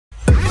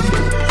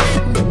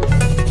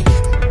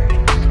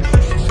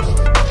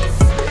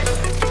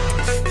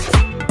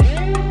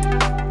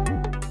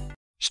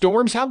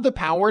storms have the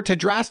power to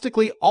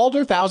drastically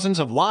alter thousands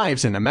of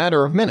lives in a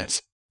matter of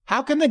minutes.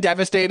 How can the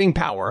devastating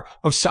power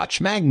of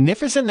such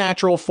magnificent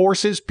natural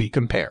forces be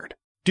compared?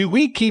 Do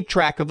we keep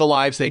track of the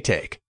lives they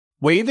take?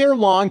 Weigh their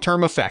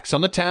long-term effects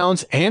on the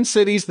towns and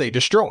cities they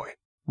destroy.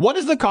 What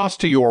is the cost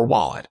to your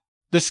wallet?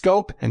 The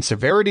scope and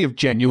severity of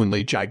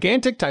genuinely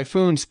gigantic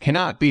typhoons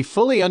cannot be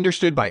fully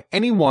understood by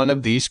any one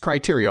of these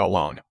criteria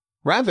alone.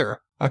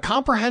 Rather, a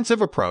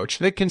comprehensive approach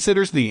that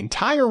considers the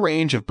entire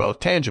range of both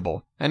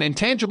tangible and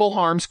intangible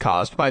harms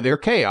caused by their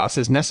chaos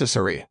is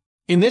necessary.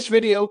 In this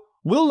video,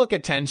 we'll look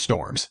at 10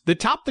 storms that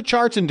top the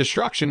charts in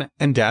destruction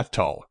and death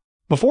toll.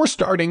 Before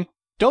starting,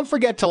 don't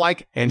forget to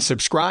like and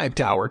subscribe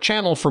to our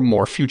channel for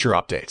more future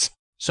updates.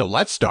 So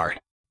let's start.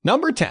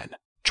 Number 10.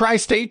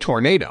 Tri-State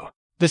Tornado.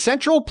 The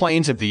Central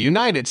Plains of the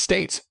United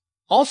States,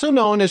 also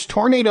known as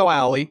Tornado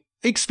Alley,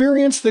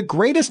 experience the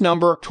greatest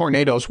number of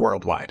tornadoes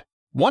worldwide.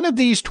 One of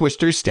these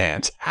twisters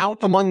stands out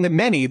among the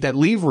many that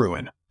leave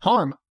ruin,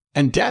 harm,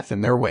 and death in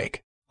their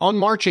wake. On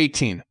March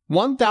 18,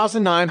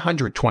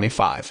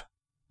 1925,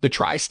 the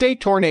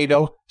Tri-State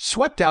Tornado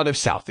swept out of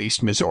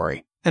southeast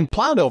Missouri and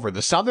plowed over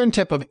the southern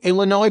tip of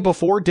Illinois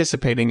before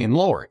dissipating in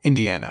lower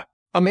Indiana.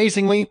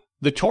 Amazingly,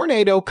 the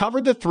tornado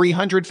covered the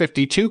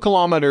 352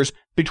 kilometers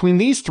between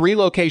these three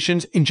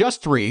locations in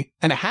just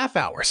 3.5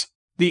 hours.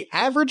 The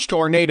average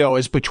tornado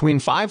is between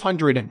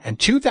 500 and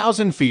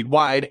 2,000 feet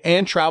wide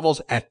and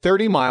travels at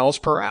 30 miles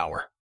per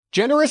hour.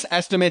 Generous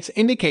estimates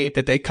indicate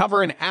that they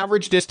cover an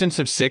average distance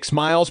of 6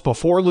 miles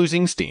before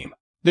losing steam.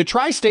 The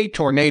Tri-State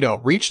Tornado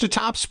reached a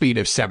top speed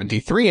of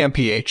 73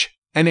 mph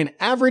and an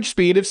average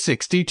speed of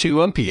 62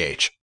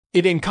 mph.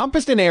 It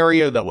encompassed an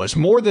area that was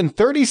more than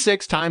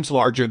 36 times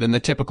larger than the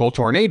typical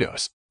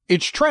tornadoes.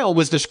 Its trail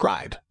was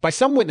described by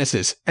some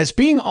witnesses as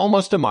being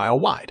almost a mile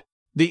wide.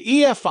 The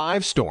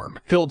EF5 storm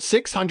killed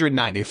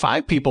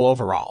 695 people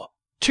overall.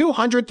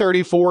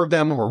 234 of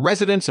them were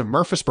residents of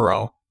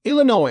Murfreesboro,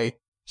 Illinois,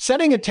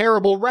 setting a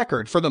terrible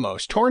record for the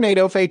most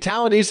tornado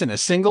fatalities in a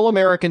single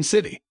American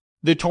city.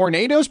 The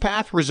tornado's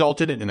path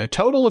resulted in a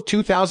total of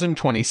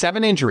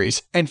 2,027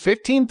 injuries and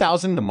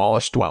 15,000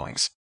 demolished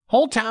dwellings.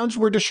 Whole towns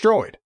were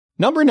destroyed.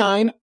 Number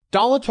 9.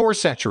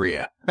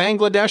 Daulatpur-Saturia,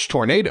 Bangladesh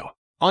Tornado.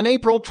 On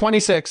April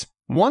 26,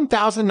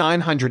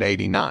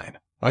 1989,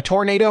 a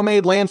tornado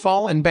made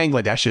landfall in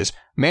Bangladesh's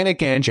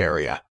Maniganj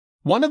area,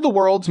 one of the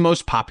world's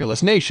most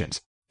populous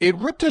nations. It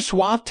ripped a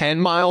swath 10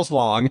 miles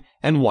long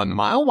and 1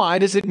 mile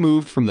wide as it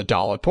moved from the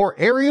Daulatpur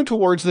area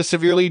towards the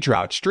severely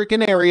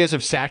drought-stricken areas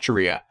of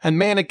Saturia and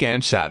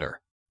Maniganj Sadar.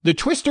 The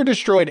twister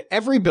destroyed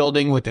every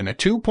building within a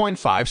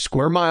 2.5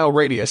 square mile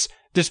radius,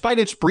 despite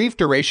its brief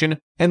duration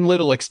and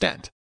little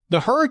extent.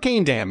 The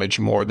hurricane damaged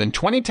more than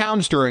 20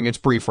 towns during its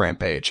brief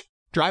rampage,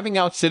 driving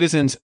out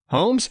citizens,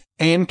 homes,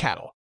 and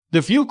cattle.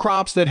 The few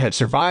crops that had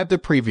survived the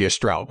previous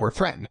drought were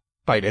threatened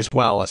by it, as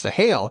well as the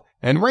hail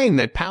and rain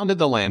that pounded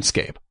the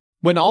landscape.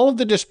 When all of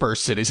the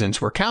dispersed citizens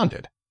were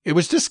counted, it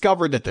was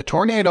discovered that the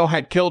tornado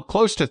had killed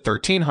close to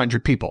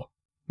 1,300 people,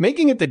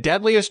 making it the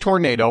deadliest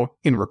tornado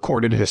in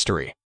recorded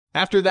history.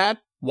 After that,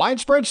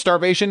 widespread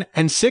starvation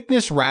and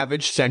sickness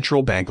ravaged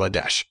central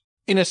Bangladesh.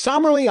 In a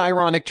somberly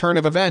ironic turn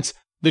of events,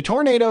 the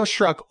tornado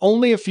struck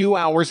only a few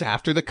hours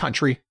after the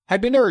country had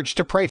been urged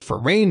to pray for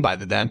rain by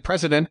the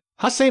then-President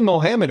Hussein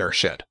Mohamed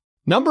Ershad.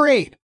 Number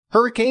 8.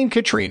 Hurricane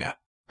Katrina.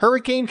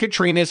 Hurricane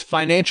Katrina's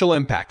financial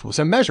impact was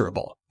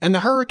immeasurable, and the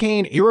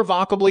hurricane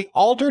irrevocably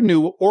altered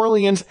New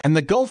Orleans and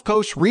the Gulf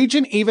Coast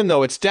region, even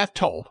though its death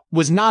toll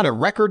was not a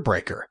record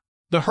breaker.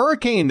 The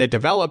hurricane that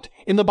developed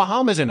in the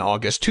Bahamas in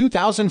August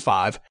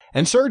 2005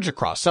 and surged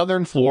across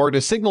southern Florida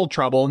signaled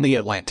trouble in the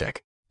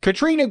Atlantic.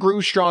 Katrina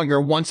grew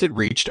stronger once it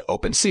reached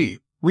open sea,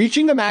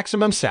 reaching the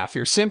maximum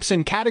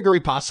Saffir-Simpson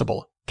category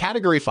possible,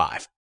 Category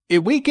 5.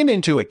 It weakened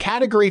into a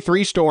Category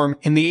 3 storm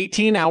in the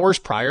 18 hours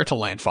prior to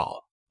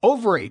landfall.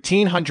 Over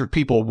 1,800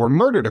 people were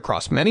murdered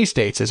across many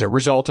states as a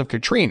result of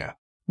Katrina,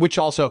 which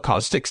also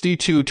caused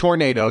 62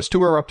 tornadoes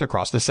to erupt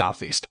across the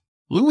southeast.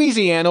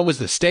 Louisiana was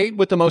the state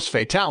with the most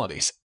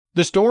fatalities.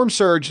 The storm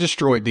surge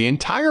destroyed the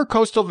entire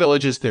coastal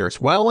villages there as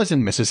well as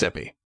in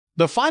Mississippi.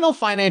 The final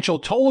financial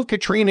toll of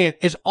Katrina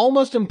is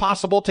almost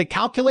impossible to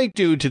calculate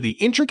due to the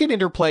intricate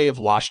interplay of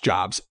lost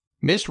jobs,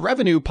 missed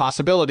revenue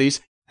possibilities,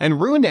 and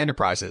ruined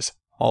enterprises,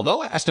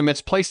 although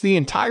estimates place the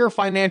entire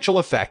financial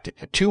effect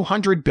at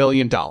 $200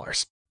 billion.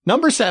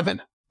 Number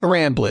 7.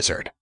 Iran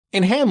Blizzard.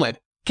 In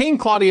Hamlet, King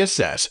Claudius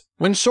says,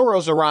 "When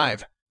sorrows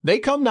arrive, they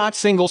come not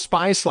single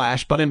spies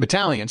but in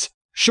battalions,"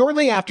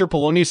 shortly after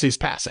Polonius's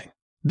passing.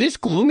 This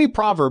gloomy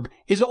proverb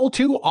is all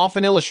too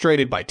often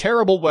illustrated by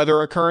terrible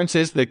weather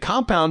occurrences that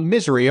compound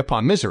misery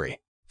upon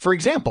misery. For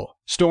example,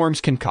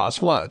 storms can cause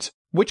floods,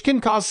 which can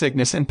cause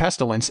sickness and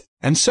pestilence,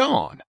 and so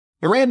on.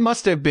 Iran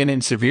must have been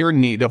in severe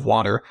need of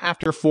water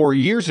after 4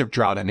 years of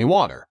drought. Any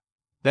water,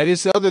 that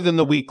is, other than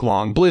the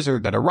week-long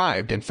blizzard that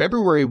arrived in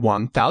February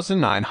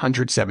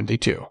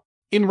 1972.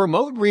 In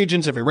remote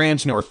regions of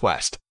Iran's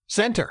northwest,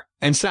 center,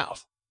 and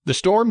south, the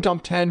storm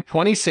dumped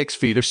 26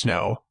 feet of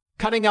snow,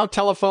 cutting out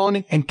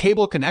telephone and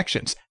cable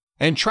connections,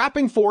 and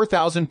trapping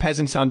 4,000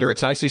 peasants under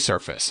its icy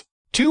surface.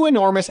 2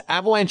 enormous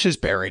avalanches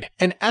buried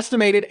an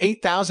estimated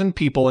 8,000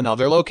 people in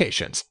other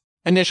locations.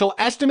 Initial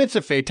estimates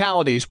of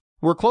fatalities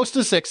were close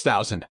to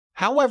 6,000.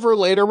 However,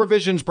 later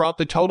revisions brought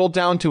the total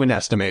down to an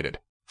estimated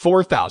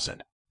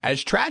 4,000.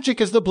 As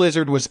tragic as the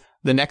blizzard was,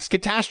 the next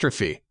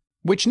catastrophe,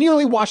 which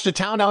nearly washed a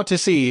town out to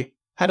sea,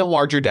 had a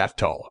larger death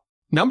toll.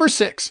 Number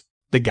 6.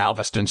 The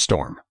Galveston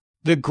Storm.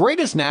 The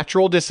greatest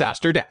natural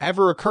disaster to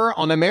ever occur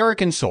on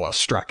American soil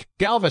struck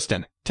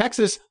Galveston,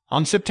 Texas,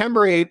 on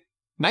September 8,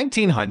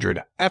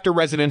 1900, after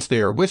residents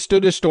there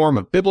withstood a storm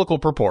of biblical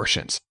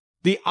proportions.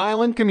 The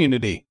island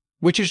community,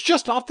 which is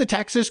just off the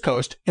Texas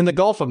coast in the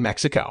Gulf of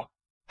Mexico,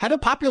 had a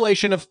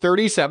population of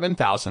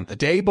 37,000 the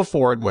day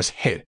before it was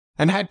hit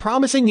and had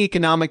promising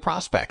economic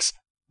prospects.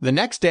 The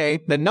next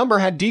day, the number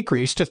had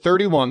decreased to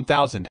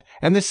 31,000,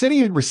 and the city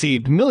had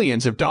received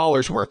millions of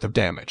dollars worth of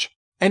damage.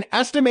 An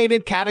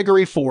estimated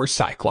Category 4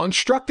 cyclone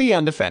struck the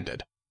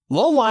undefended,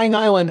 low-lying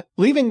island,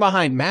 leaving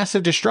behind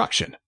massive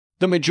destruction.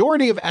 The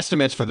majority of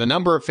estimates for the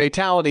number of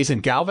fatalities in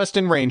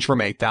Galveston range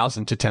from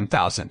 8,000 to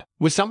 10,000,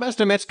 with some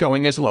estimates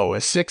going as low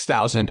as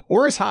 6,000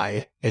 or as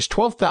high as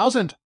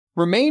 12,000.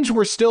 Remains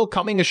were still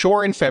coming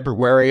ashore in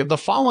February of the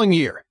following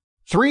year.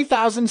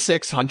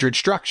 3,600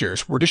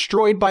 structures were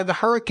destroyed by the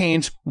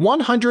hurricane's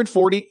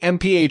 140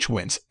 mph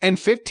winds and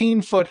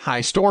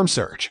 15-foot-high storm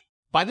surge.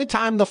 By the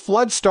time the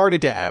flood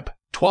started to ebb,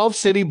 12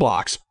 city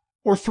blocks,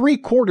 or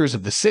 3/4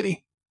 of the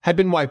city, had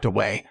been wiped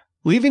away,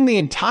 leaving the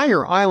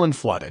entire island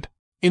flooded.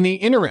 In the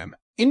interim,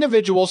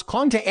 individuals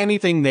clung to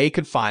anything they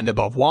could find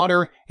above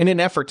water in an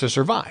effort to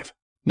survive.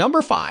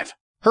 Number 5.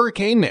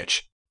 Hurricane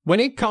Mitch. When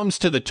it comes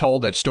to the toll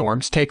that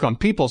storms take on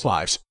people's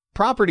lives,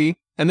 property,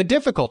 and the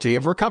difficulty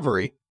of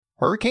recovery,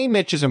 Hurricane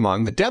Mitch is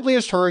among the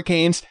deadliest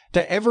hurricanes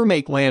to ever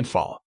make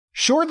landfall.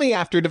 Shortly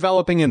after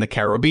developing in the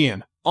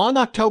Caribbean, on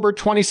October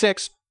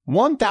 26,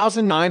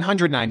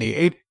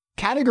 1998,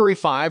 Category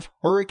 5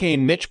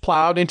 Hurricane Mitch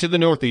plowed into the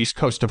northeast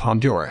coast of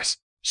Honduras.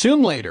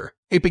 Soon later,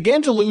 it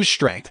began to lose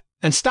strength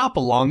and stop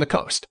along the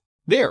coast.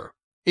 There,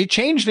 it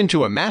changed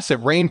into a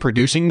massive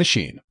rain-producing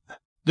machine.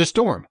 The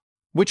storm,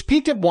 which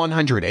peaked at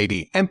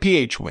 180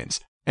 mph winds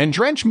and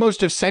drenched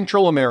most of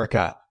Central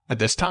America at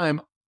this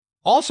time,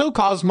 also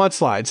caused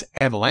mudslides,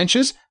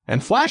 avalanches,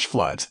 and flash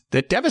floods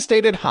that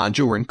devastated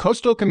Honduran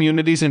coastal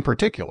communities in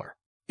particular.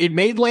 It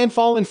made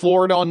landfall in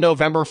Florida on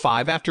November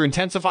 5 after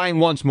intensifying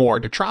once more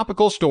to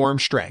tropical storm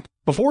strength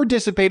before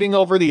dissipating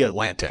over the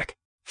Atlantic.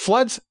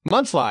 Floods,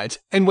 mudslides,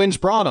 and winds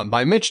brought on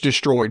by Mitch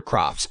destroyed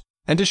crops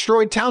and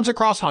destroyed towns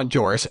across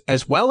Honduras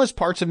as well as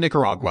parts of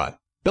Nicaragua,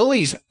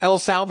 Belize, El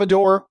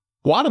Salvador,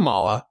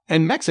 Guatemala,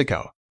 and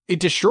Mexico.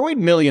 It destroyed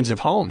millions of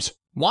homes,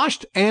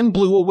 washed and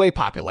blew away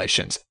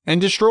populations,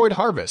 and destroyed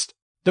harvest.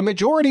 The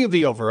majority of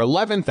the over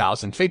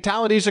 11,000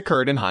 fatalities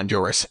occurred in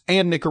Honduras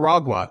and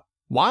Nicaragua,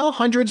 while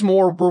hundreds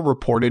more were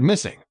reported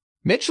missing.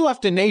 Mitch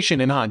left a nation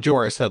in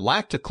Honduras that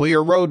lacked a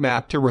clear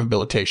roadmap to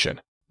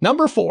rehabilitation.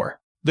 Number 4.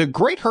 The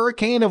Great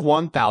Hurricane of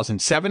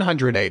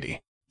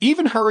 1780.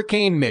 Even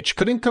Hurricane Mitch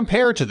couldn't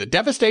compare to the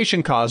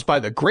devastation caused by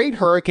the Great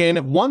Hurricane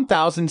of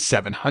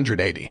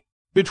 1780.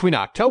 Between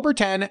October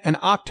 10 and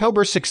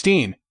October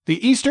 16,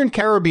 the Eastern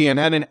Caribbean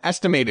had an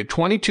estimated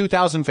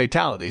 22,000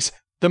 fatalities,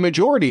 the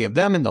majority of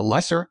them in the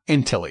Lesser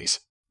Antilles.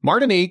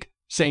 Martinique,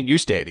 St.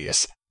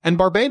 Eustatius, and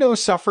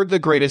Barbados suffered the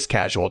greatest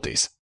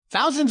casualties.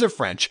 Thousands of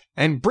French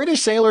and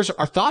British sailors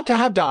are thought to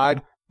have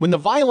died when the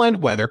violent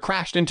weather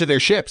crashed into their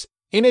ships,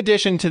 in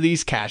addition to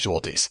these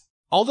casualties.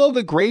 Although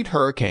the Great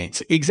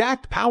Hurricane's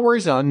exact power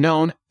is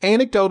unknown,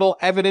 anecdotal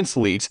evidence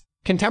leads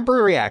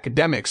contemporary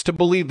academics to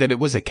believe that it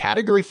was a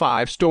Category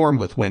 5 storm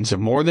with winds of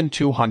more than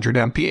 200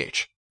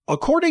 mph.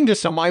 According to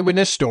some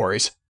eyewitness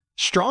stories,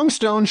 strong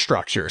stone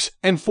structures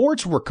and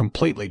forts were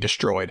completely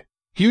destroyed.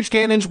 Huge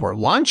cannons were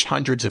launched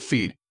hundreds of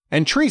feet,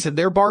 and trees had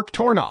their bark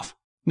torn off.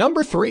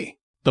 Number 3.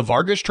 The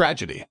Vargas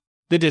Tragedy.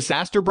 The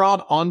disaster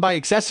brought on by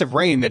excessive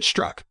rain that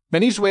struck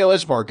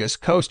Venezuela's Vargas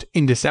coast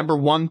in December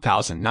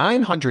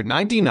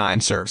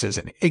 1999 serves as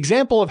an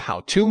example of how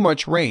too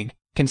much rain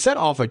can set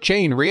off a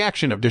chain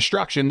reaction of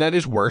destruction that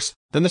is worse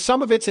than the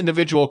sum of its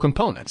individual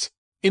components.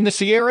 In the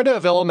Sierra de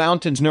Avila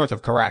Mountains north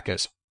of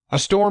Caracas, a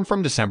storm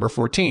from December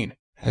 14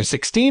 has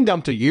 16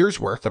 dumped a year's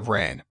worth of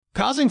rain,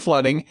 causing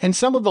flooding and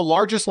some of the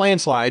largest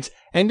landslides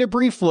and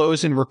debris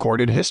flows in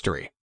recorded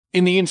history.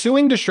 In the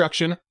ensuing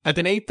destruction, at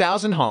than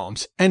 8,000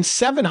 homes and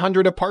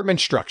 700 apartment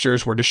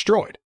structures were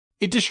destroyed.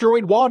 It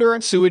destroyed water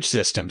and sewage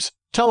systems,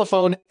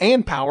 telephone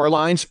and power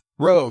lines,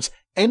 roads,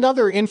 and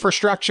other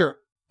infrastructure,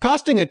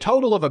 costing a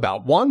total of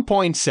about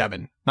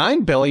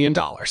 $1.79 billion.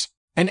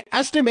 An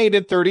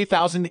estimated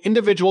 30,000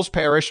 individuals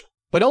perished,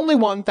 but only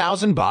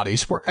 1,000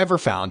 bodies were ever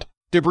found.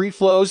 Debris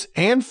flows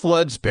and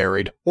floods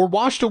buried or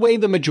washed away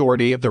the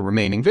majority of the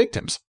remaining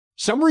victims.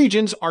 Some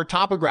regions are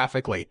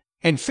topographically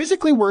and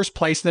physically worse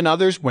placed than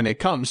others when it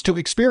comes to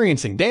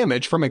experiencing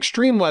damage from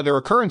extreme weather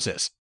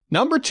occurrences.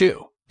 Number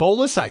 2.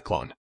 Bola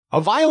Cyclone.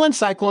 A violent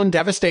cyclone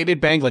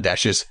devastated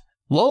Bangladesh's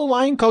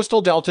low-lying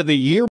coastal delta the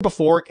year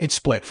before it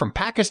split from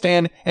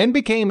Pakistan and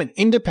became an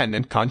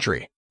independent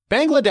country.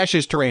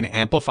 Bangladesh's terrain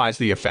amplifies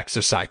the effects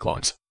of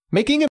cyclones.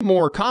 making it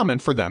more common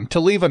for them to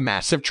leave a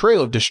massive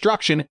trail of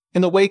destruction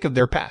in the wake of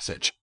their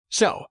passage.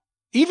 So,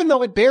 even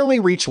though it barely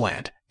reached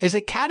land, as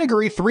a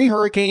Category 3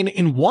 hurricane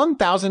in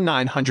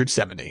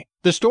 1970,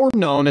 the storm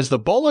known as the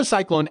Bola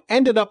Cyclone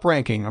ended up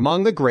ranking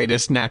among the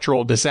greatest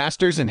natural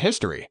disasters in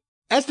history.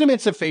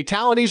 Estimates of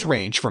fatalities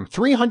range from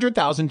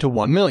 300,000 to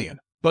 1 million,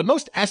 but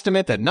most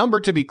estimate that number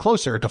to be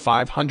closer to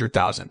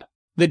 500,000.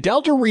 The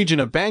Delta region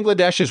of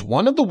Bangladesh is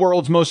one of the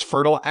world's most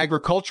fertile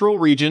agricultural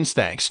regions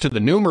thanks to the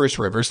numerous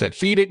rivers that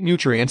feed it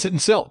nutrients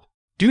and silt.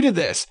 Due to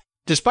this,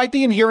 despite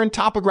the inherent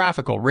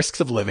topographical risks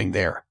of living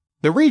there,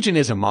 the region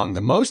is among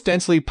the most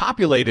densely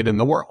populated in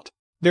the world.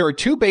 There are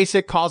two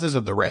basic causes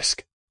of the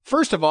risk.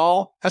 First of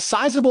all, a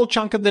sizable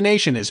chunk of the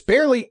nation is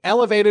barely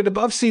elevated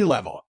above sea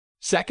level.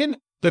 Second,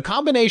 the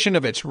combination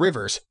of its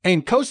rivers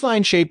and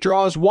coastline shape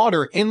draws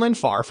water inland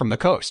far from the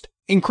coast,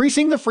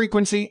 increasing the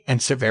frequency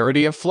and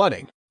severity of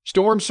flooding.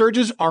 Storm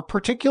surges are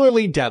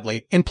particularly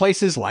deadly in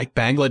places like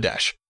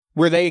Bangladesh,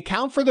 where they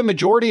account for the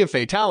majority of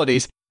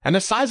fatalities and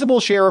a sizable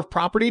share of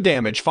property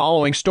damage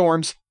following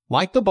storms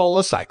like the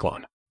Bola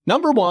cyclone.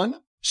 Number 1.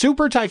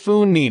 Super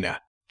Typhoon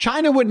Nina.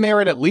 China would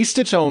merit at least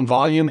its own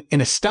volume in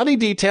a study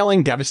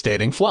detailing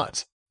devastating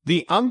floods.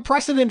 The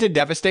unprecedented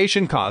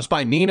devastation caused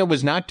by Nina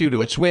was not due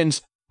to its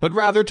winds, but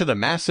rather to the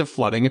massive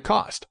flooding it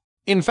caused.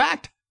 In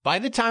fact, by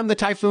the time the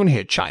typhoon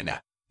hit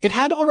China, it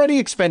had already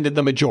expended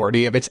the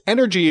majority of its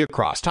energy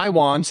across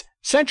Taiwan's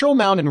central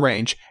mountain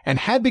range and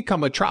had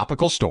become a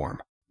tropical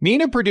storm.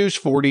 Nina produced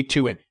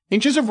 42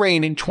 inches of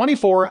rain in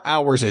 24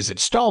 hours as it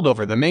stalled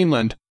over the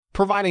mainland,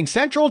 providing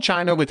central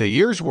China with a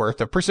year's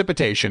worth of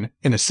precipitation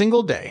in a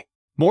single day.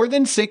 More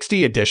than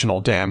 60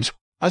 additional dams,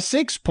 a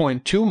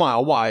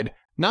 6.2-mile-wide,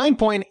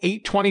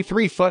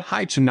 9.823-foot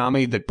high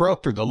tsunami that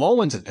broke through the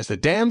lowlands as the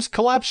dam's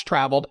collapse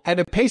traveled at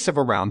a pace of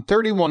around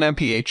 31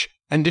 mph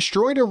and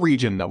destroyed a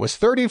region that was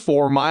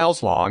 34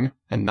 miles long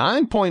and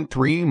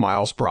 9.3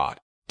 miles broad.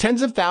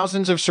 Tens of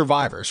thousands of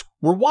survivors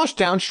were washed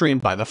downstream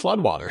by the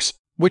floodwaters,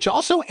 which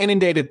also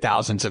inundated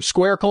thousands of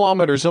square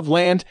kilometers of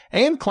land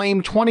and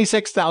claimed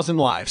 26,000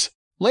 lives.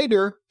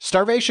 Later,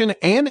 starvation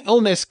and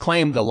illness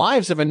claimed the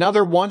lives of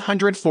another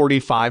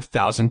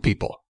 145,000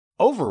 people.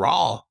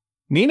 Overall,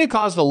 Nina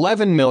caused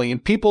 11 million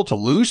people to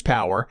lose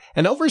power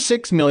and over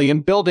 6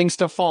 million buildings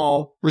to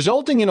fall,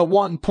 resulting in a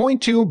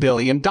 $1.2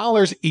 billion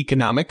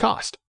economic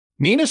cost.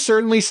 Nina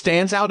certainly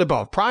stands out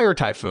above prior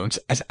typhoons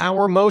as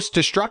our most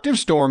destructive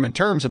storm in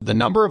terms of the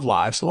number of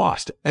lives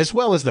lost, as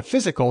well as the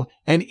physical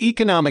and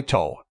economic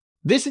toll.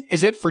 This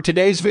is it for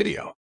today's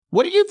video.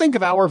 What do you think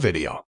of our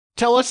video?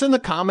 Tell us in the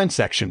comment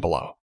section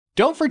below.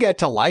 Don't forget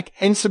to like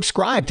and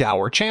subscribe to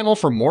our channel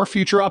for more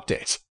future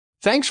updates.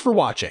 Thanks for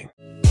watching.